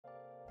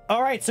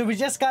All right, so we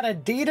just got a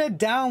data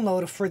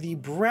download for the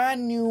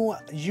brand new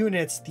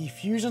units, the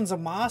Fusion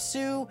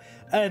Zamasu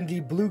and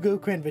the Blue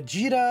Goku and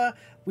Vegeta.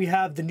 We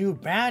have the new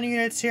band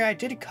units here. I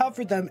did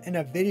cover them in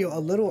a video a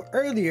little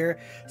earlier,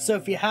 so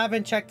if you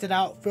haven't checked it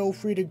out, feel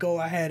free to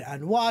go ahead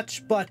and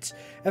watch. But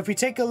if we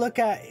take a look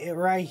at it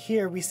right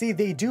here, we see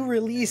they do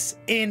release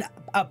in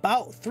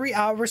about 3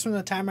 hours from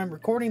the time I'm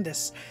recording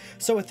this.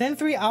 So within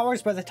 3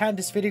 hours, by the time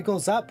this video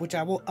goes up, which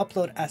I will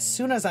upload as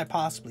soon as I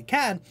possibly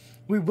can,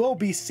 we will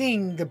be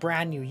seeing the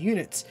brand new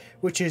units,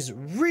 which is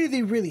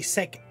really, really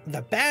sick.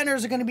 The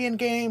banners are going to be in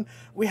game.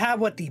 We have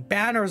what the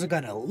banners are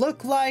going to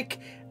look like.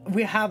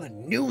 We have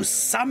new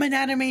summon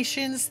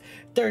animations.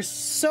 There's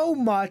so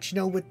much, you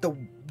know, with the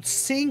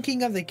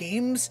syncing of the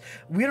games.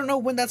 We don't know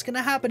when that's going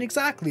to happen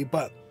exactly,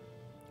 but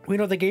we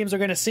know the games are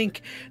going to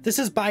sync. This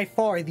is by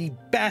far the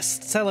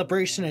best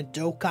celebration in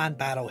Dokkan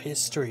battle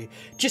history.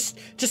 Just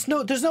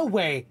no, there's no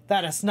way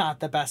that it's not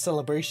the best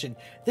celebration.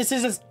 This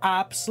is just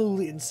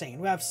absolutely insane.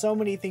 We have so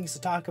many things to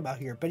talk about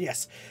here, but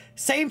yes,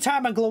 same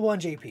time on Global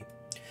and JP.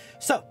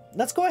 So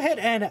let's go ahead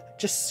and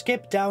just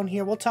skip down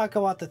here. We'll talk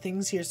about the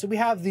things here. So we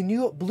have the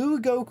new Blue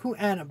Goku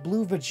and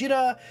Blue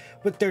Vegeta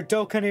with their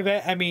Dokkan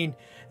event. I mean,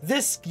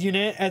 this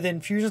unit and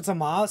then Fusion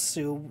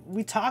Zamasu,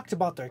 we talked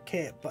about their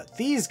kit, but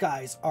these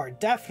guys are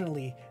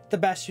definitely the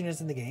best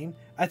units in the game,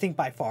 I think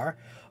by far.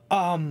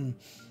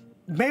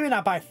 Maybe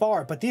not by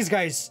far, but these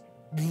guys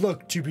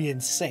look to be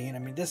insane. I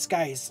mean, this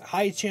guy's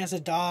high chance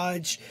of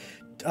dodge,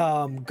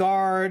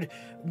 guard,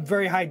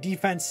 very high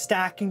defense,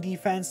 stacking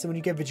defense. And when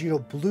you get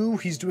Vegeta Blue,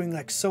 he's doing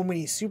like so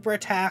many super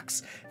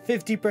attacks,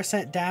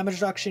 50% damage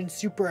reduction,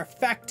 super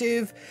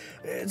effective.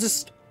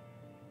 Just,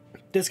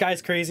 this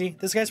guy's crazy.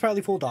 This guy's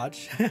probably full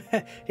dodge.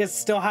 He has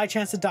still high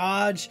chance to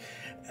dodge.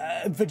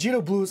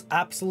 Vegeta Blue is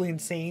absolutely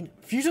insane.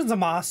 Fusion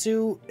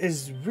Zamasu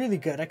is really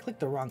good. I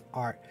clicked the wrong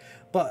art.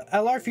 But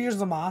LR Fusion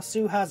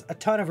Zamasu has a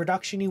ton of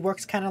reduction. He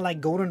works kind of like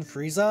Golden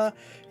Frieza.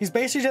 He's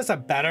basically just a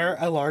better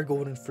LR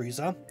Golden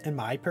Frieza. In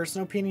my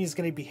personal opinion, he's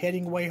going to be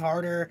hitting way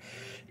harder.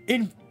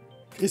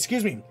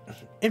 Excuse me.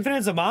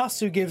 Infinite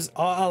Zamasu gives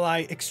all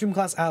extreme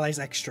class allies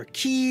extra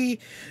ki.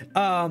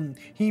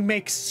 He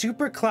makes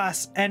super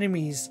class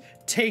enemies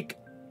take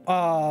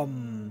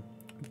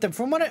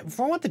from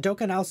what the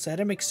Dokkan now said,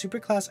 it makes super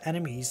class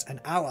enemies and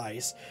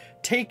allies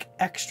take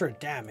extra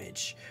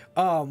damage,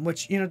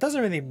 which, you know,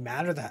 doesn't really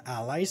matter that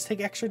allies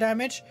take extra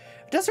damage.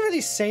 It doesn't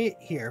really say it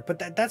here, but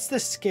that's the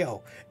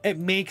skill. It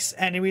makes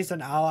enemies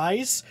and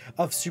allies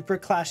of super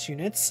class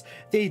units,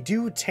 they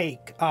do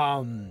take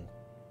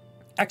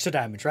extra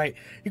damage, right?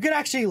 You could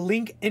actually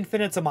link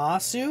Infinite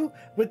Zamasu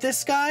with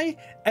this guy,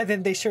 and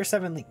then they share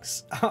 7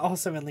 links, all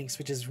 7 links,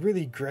 which is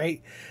really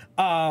great.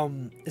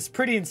 It's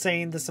pretty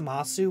insane, the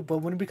Zamasu, but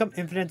when you become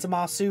Infinite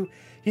Zamasu,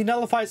 he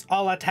nullifies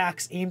all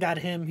attacks aimed at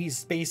him.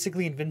 He's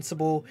basically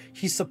invincible.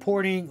 He's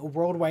supporting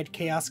worldwide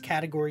chaos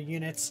category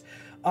units.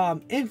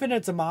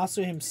 Infinite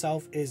Zamasu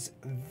himself is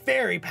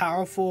very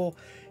powerful.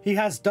 He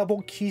has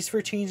double keys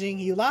for changing.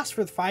 He lasts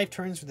for 5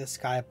 turns for this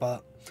guy,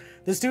 but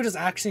this dude is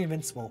actually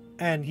invincible,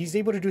 and he's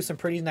able to do some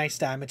pretty nice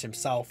damage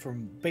himself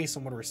from based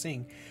on what we're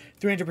seeing.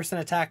 300%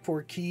 attack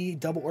for key,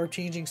 double orb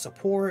changing,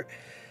 support.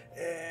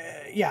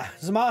 Yeah,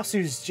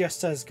 Zamasu's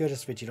just as good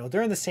as Vegito.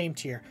 They're in the same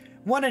tier.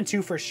 1 and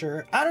 2 for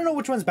sure. I don't know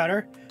which one's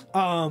better.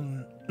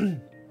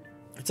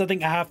 It's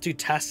something I have to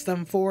test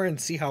them for and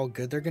see how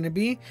good they're going to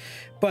be.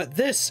 But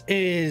this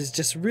is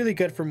just really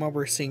good from what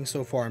we're seeing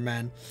so far,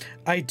 man.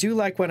 I do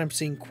like what I'm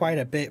seeing quite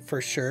a bit for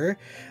sure.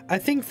 I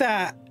think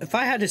that if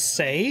I had to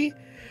say,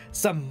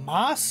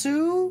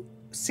 Zamasu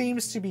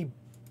seems to be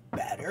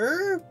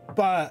better,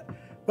 but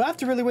we'll have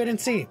to really wait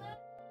and see.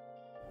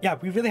 Yeah,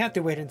 we really have to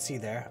wait and see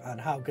there on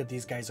how good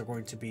these guys are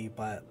going to be,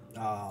 but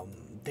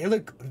they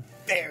look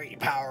very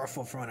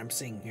powerful from what I'm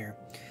seeing here.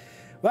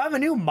 We'll have a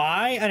new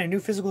Mai and a new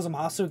physical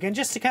Zamasu again,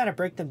 just to kind of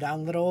break them down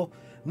a little.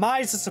 Mai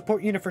is a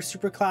support unit for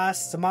super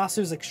class. Zamasu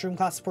is extreme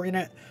class support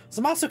unit.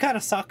 Zamasu kind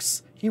of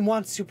sucks. He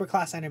wants super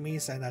class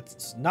enemies, and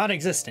that's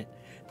non-existent.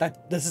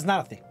 This is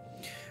not a thing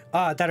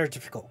that are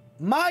difficult.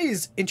 Mai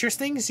is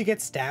interesting. She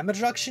gets damage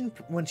reduction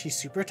when she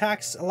super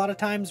attacks a lot of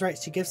times, right?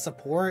 She gives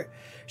support.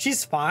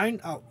 She's fine.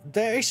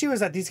 The issue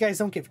is that these guys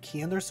don't give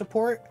ki on their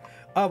support.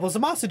 Well,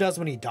 Zamasu does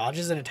when he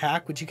dodges an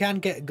attack, which you can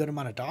get a good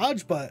amount of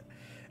dodge, but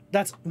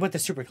that's with the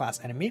super class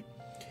enemy.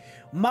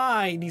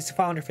 Mai needs to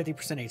fall under 50%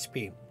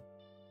 HP.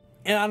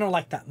 And I don't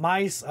like that.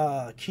 Mai's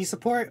ki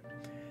support,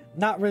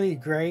 not really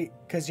great,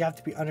 because you have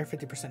to be under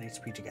 50%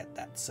 HP to get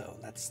that. So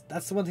that's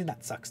the one thing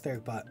that sucks there,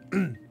 but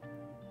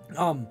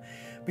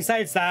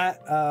besides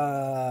that,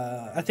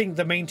 I think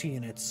the main 2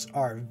 units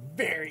are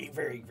very,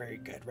 very, very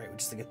good, right?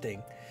 Which is a good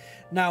thing.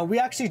 Now, we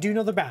actually do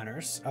know the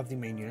banners of the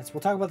main units.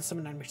 We'll talk about the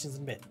summon animations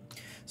in a bit.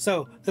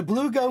 So, the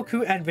Blue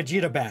Goku and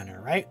Vegeta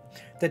banner, right?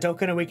 The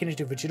Dokkan Awakening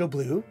to Vegeta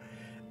Blue.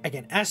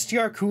 Again,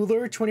 STR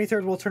Cooler,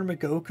 23rd World Tournament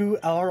Goku,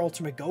 LR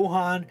Ultimate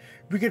Gohan.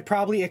 We could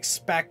probably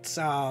expect,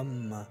 I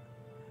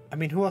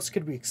mean, who else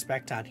could we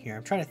expect on here?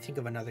 I'm trying to think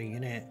of another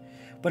unit.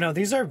 But no,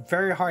 these are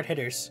very hard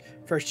hitters,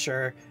 for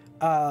sure.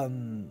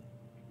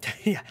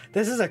 Yeah,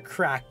 this is a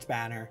cracked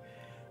banner.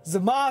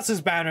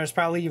 Zamasu's banner is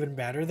probably even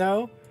better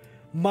though.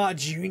 Ma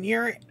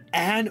Jr.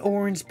 and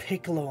Orange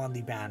Piccolo on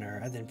the banner,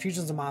 and then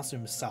Fusion Zamasu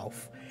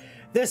himself.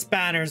 This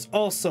banner is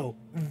also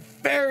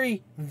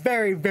very,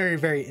 very, very,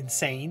 very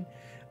insane.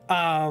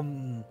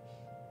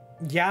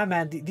 Yeah,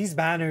 man, these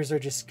banners are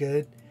just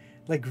good.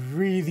 Like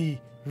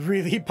really,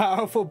 really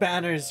powerful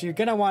banners. You're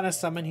gonna want to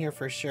summon here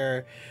for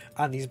sure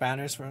on these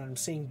banners from what I'm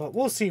seeing, but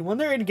we'll see. When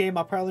they're in game,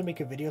 I'll probably make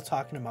a video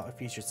talking about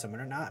if you should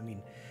summon or not. I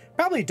mean,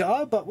 probably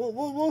duh, but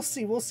we'll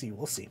see. We'll see.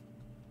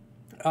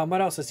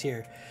 What else is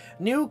here?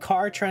 New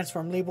card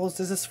transform labels.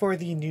 This is for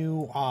the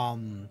new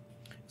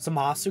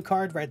Zamasu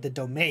card, right? The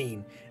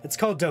domain. It's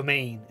called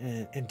domain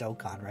in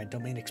Dokkan, right?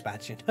 Domain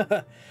expansion.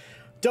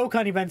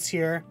 Dokkan events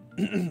here.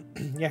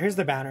 Yeah, here's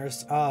the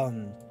banners.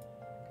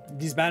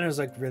 These banners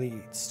look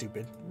really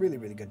stupid. Really,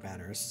 really good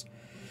banners.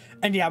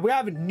 And yeah, we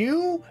have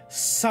new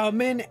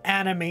summon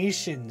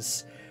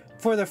animations.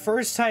 For the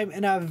first time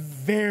in a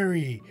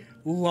very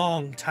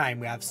long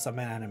time, we have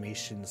summon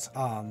animations.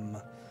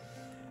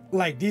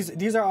 Like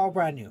these are all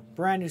brand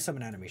new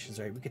summon animations,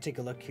 right? We could take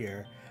a look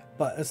here.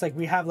 But it's like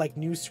we have like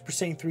new Super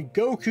Saiyan 3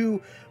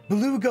 Goku,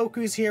 blue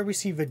Goku's here. We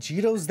see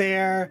Vegeto's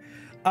there.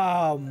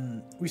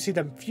 We see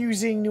them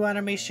fusing new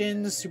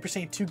animations. Super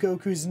Saiyan 2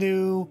 Goku's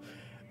new.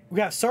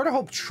 We have Sword of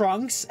Hope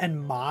Trunks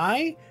and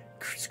Mai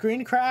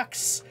screen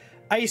cracks.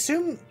 I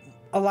assume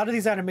a lot of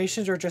these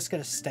animations are just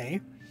gonna stay.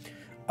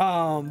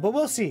 But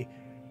we'll see.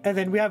 And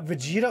then we have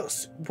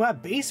Vegito, we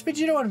have base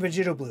Vegito and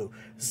Vegito Blue.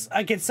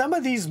 Again, some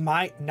of these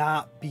might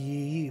not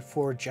be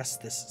for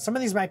just this. Some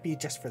of these might be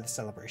just for the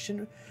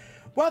celebration.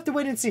 We'll have to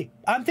wait and see.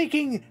 I'm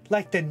thinking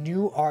like the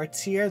new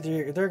arts here,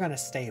 they're gonna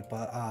stay,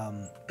 but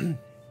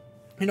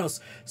you know,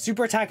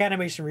 super attack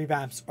animation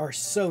revamps are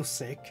so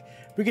sick.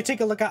 We could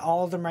take a look at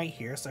all of them right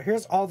here. So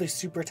here's all the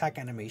super attack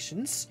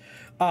animations.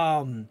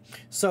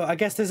 So I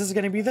guess this is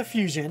gonna be the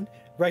fusion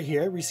right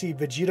here. We see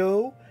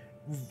Vegito,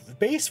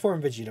 base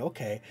form Vegito.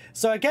 Okay,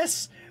 so I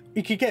guess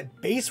you could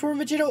get base form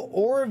Vegito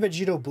or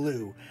Vegito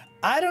Blue.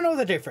 I don't know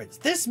the difference.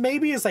 This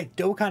maybe is like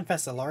Dokkan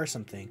Fest LR or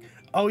something.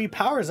 Oh, he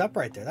powers up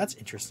right there. That's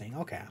interesting.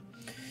 Okay,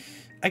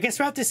 I guess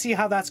we'll have to see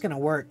how that's gonna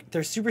work.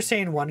 There's Super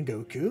Saiyan 1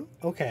 Goku.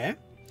 Okay,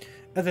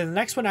 and then the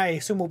next one I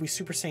assume will be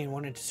Super Saiyan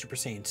 1 into Super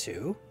Saiyan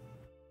 2.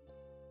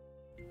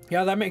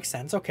 Yeah, that makes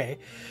sense. Okay,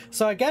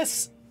 so I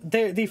guess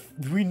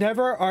we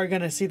never are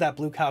gonna see that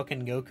Blue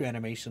Falcon Goku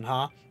animation,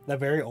 huh? The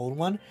very old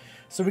one.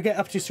 So we get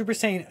up to Super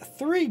Saiyan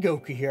 3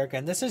 Goku here.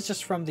 Again, this is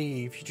just from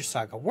the Future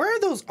Saga. Where are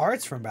those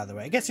arts from, by the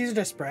way? I guess these are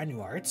just brand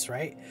new arts,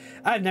 right?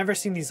 I've never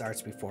seen these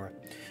arts before.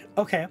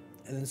 Okay,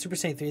 and then Super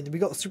Saiyan 3. Then we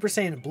go Super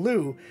Saiyan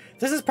Blue.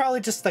 This is probably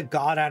just the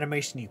God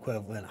animation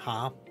equivalent,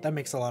 huh? That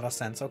makes a lot of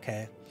sense.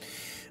 Okay.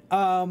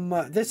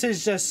 This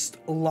is just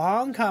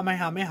Long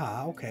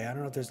Kamehameha. Okay, I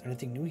don't know if there's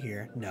anything new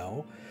here.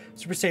 No.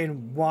 Super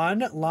Saiyan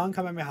 1, Long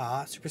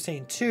Kamehameha. Super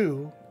Saiyan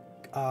 2,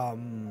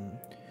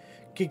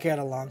 could get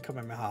a Long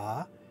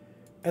Kamehameha.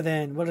 And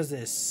then, what is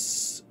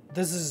this?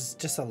 This is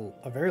just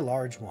a very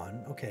large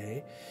one.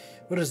 Okay.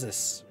 What is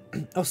this?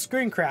 Oh,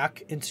 screen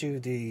crack into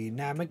the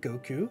Namek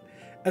Goku.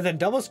 And then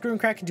double screen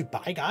crack into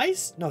Bye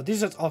Guys? No,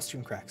 these are all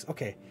screen cracks.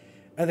 Okay.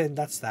 And then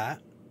that's that.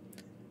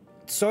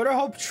 Sword of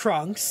Hope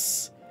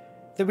Trunks.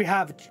 Then we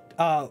have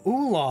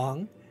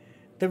Oolong.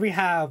 Then we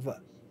have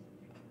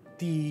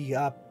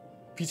the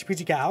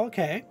Pichi Gao.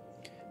 Okay.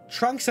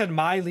 Trunks and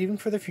Mai leaving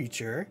for the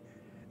future.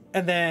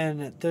 And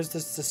then there's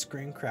the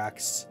screen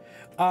cracks.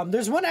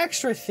 There's one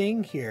extra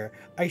thing here.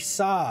 I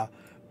saw.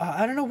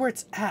 I don't know where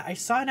it's at. I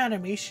saw an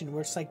animation where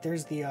it's like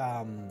there's the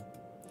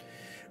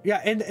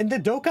yeah, in the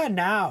Dokkan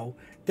now,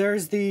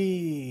 there's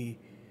the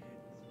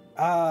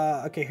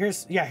okay,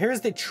 here's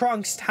the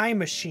Trunks time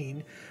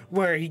machine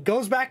where he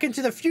goes back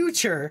into the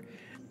future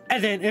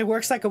and then it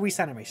works like a Whis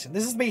animation.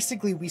 This is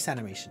basically Whis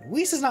animation.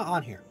 Whis is not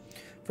on here.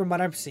 From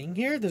what I'm seeing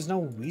here, there's no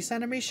Whis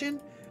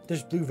animation.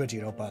 There's Blue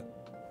Vegito, but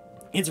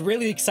it's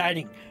really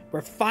exciting.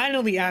 We're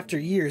finally, after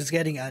years,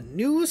 getting a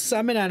new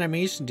summon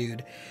animation,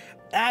 dude.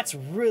 That's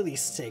really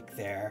sick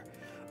there.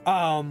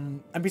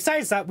 And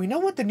besides that, we know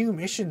what the new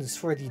missions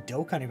for the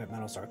Dokkan event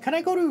medals are. Can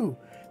I go to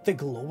the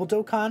global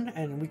Dokkan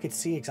and we could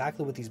see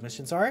exactly what these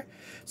missions are?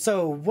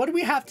 So what do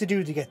we have to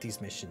do to get these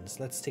missions?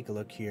 Let's take a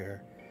look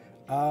here.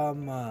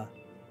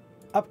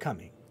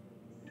 Upcoming.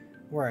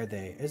 Where are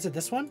they? Is it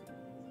this one?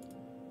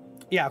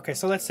 Yeah, okay,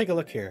 so let's take a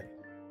look here.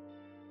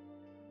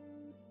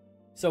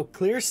 So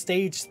clear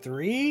stage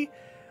 3.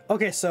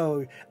 Okay,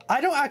 so I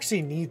don't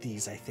actually need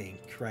these, I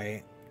think,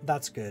 right?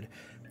 That's good.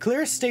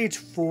 Clear stage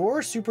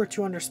 4, Super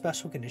 2 under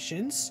special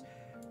conditions.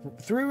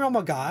 3 Realm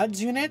of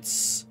Gods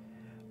units.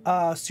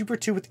 Super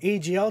 2 with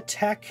AGL,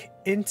 Tech,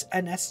 Int,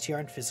 and STR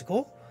and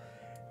physical.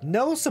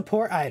 No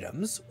support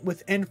items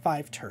within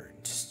 5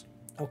 turns.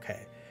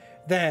 Okay.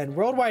 Then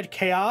Worldwide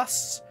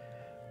Chaos.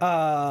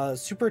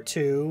 Super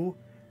 2.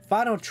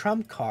 Final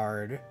Trump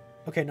card.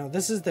 Okay, no,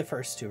 this is the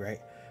first 2,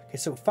 right? Okay,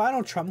 so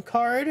Final Trump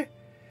card,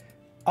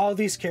 all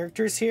these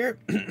characters here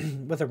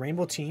with a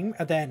rainbow team,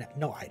 and then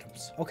no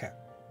items. Okay.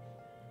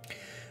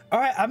 All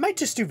right, I might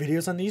just do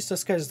videos on these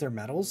just because they're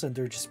medals and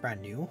they're just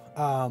brand new.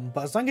 But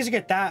as long as you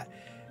get that,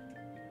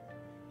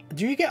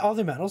 Do you get all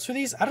the medals for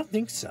these? I don't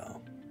think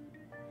so.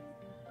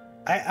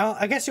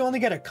 I guess you only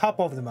get a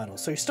couple of the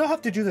medals. So you still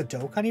have to do the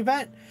Dokkan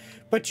event,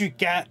 but you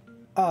get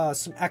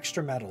some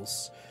extra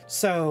medals.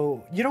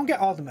 So you don't get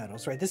all the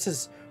medals, right? This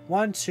is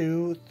 1,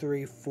 2,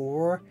 3,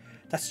 4.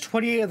 That's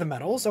 28 of the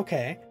medals.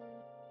 Okay.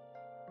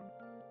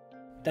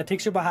 That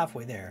takes you about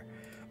halfway there.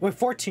 Wait,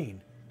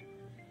 14.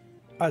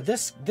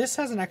 This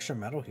has an extra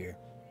medal here.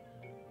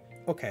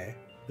 Okay.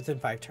 Within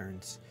 5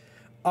 turns.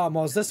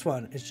 Well, this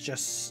one is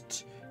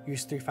just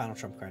use 3 final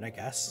trump card, I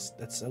guess.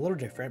 That's a little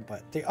different,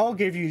 but they all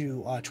give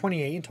you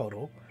 28 in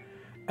total.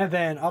 And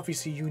then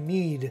obviously you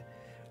need,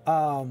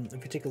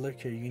 if you take a look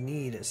here, you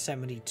need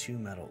 72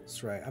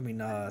 medals, right? I mean,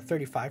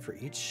 35 for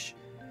each.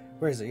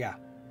 Where is it? Yeah.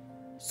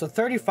 So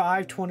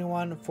 35,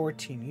 21,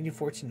 14. You need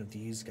 14 of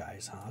these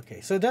guys, huh?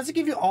 Okay. So it doesn't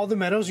give you all the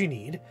medals you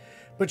need,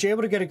 but you're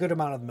able to get a good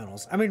amount of the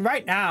medals. I mean,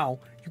 right now,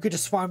 you could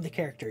just farm the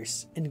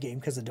characters in game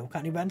because of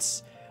Dokkan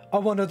events.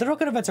 Oh, well, no, the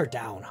Dokkan events are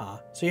down, huh?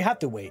 So you have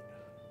to wait.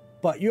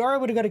 But you are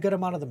able to get a good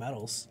amount of the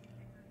medals.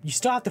 You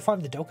still have to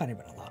farm the Dokkan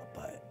event a lot,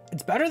 but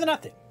it's better than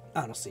nothing,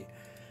 honestly.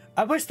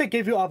 I wish they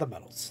gave you all the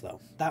medals, though.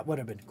 That would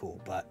have been cool,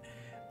 but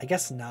I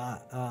guess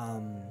not.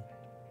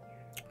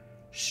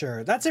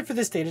 Sure. That's it for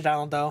this data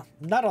download, though.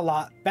 Not a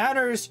lot.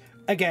 Banners,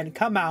 again,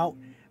 come out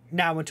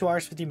now in 2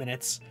 hours, 50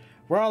 minutes.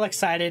 We're all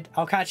excited.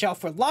 I'll catch y'all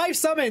for live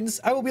summons.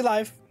 I will be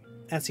live,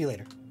 and see you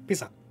later.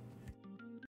 Peace out.